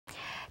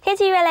天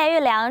气越来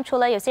越凉，除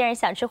了有些人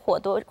想吃火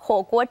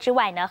锅之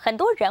外呢，很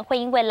多人会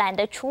因为懒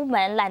得出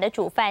门、懒得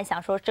煮饭，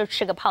想说就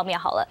吃个泡面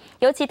好了。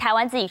尤其台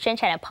湾自己生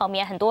产的泡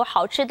面，很多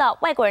好吃到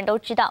外国人都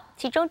知道。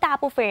其中大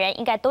部分人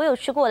应该都有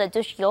吃过的，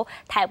就是由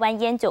台湾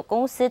烟酒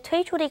公司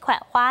推出的一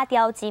款花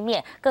雕鸡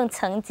面，更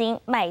曾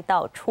经卖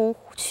到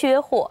缺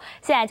货。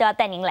现在就要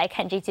带您来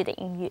看这句的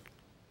音乐。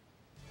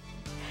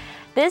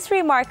 This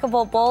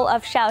remarkable bowl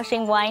of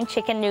Shaoxing wine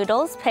chicken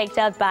noodles picked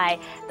up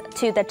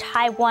to the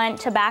Taiwan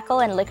Tobacco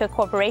and Liquor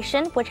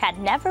Corporation, which had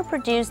never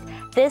produced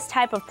this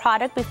type of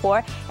product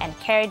before and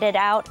carried it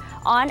out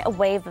on a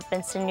wave of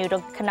instant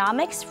noodle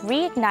economics,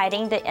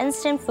 reigniting the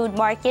instant food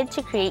market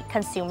to create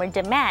consumer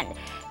demand.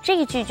 这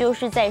一句就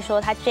是在说，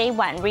它这一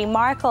碗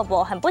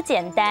remarkable 很不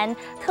简单、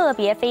特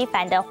别非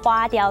凡的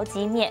花雕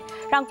鸡面，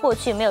让过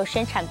去没有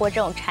生产过这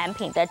种产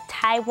品的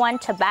Taiwan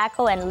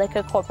Tobacco and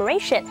Liquor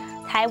Corporation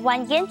台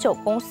湾烟酒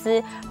公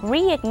司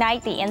reignite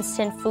the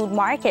instant food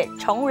market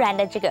重燃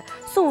了这个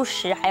速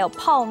食还有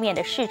泡面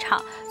的市场。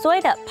所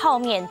谓的泡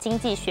面经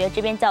济学这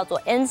边叫做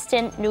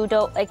instant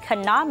noodle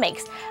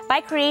economics，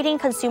 by creating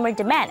consumer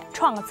demand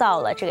创造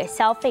了这个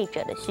消费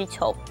者的需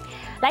求。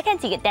 来看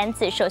几个单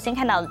字，首先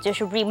看到的就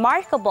是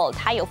remarkable，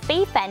 它有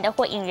非凡的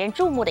或引人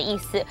注目的意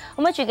思。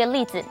我们举个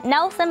例子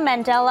 ，Nelson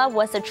Mandela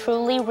was a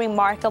truly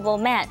remarkable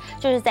man，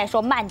 就是在说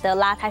曼德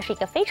拉他是一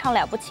个非常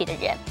了不起的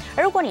人。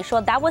而如果你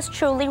说 that was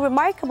truly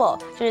remarkable，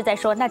 就是在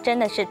说那真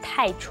的是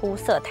太出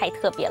色、太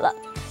特别了。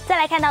 再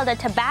来看到的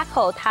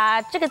tobacco，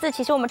 它这个字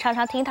其实我们常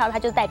常听到，它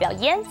就代表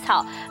烟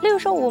草。例如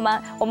说，我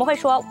们会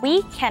说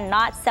we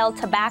cannot sell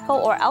tobacco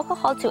or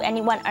alcohol to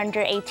anyone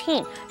under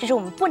 18， 就是我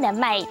们不能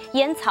卖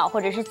烟草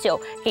或者是酒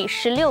给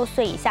16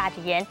岁以下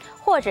的人，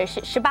或者是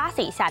18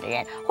岁以下的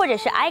人，或者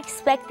是 I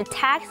expect the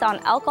tax on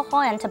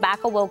alcohol and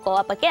tobacco will go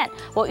up again。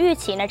我预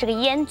期呢，这个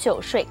烟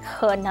酒税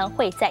可能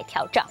会再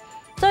调涨。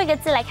 最后一个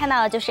字来看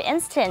到的就是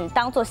instant，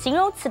 当做形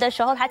容词的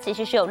时候，它其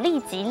实是有立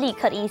即、立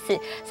刻的意思。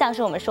像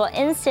是我们说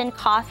instant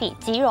coffee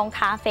即溶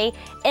咖啡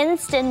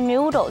 ，instant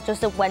noodle 就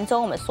是文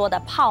中我们说的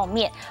泡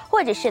面，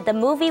或者是 the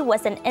movie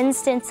was an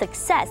instant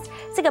success，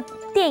 这个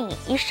电影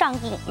一上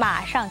映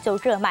马上就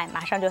热卖，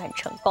马上就很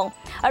成功。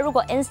而如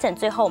果 instant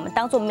最后我们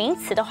当做名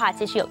词的话，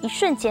其实有一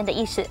瞬间的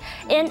意思。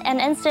In an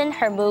instant,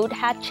 her mood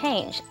had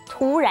changed，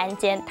 突然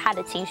间她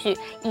的情绪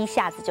一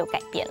下子就改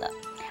变了。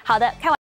好的，看完。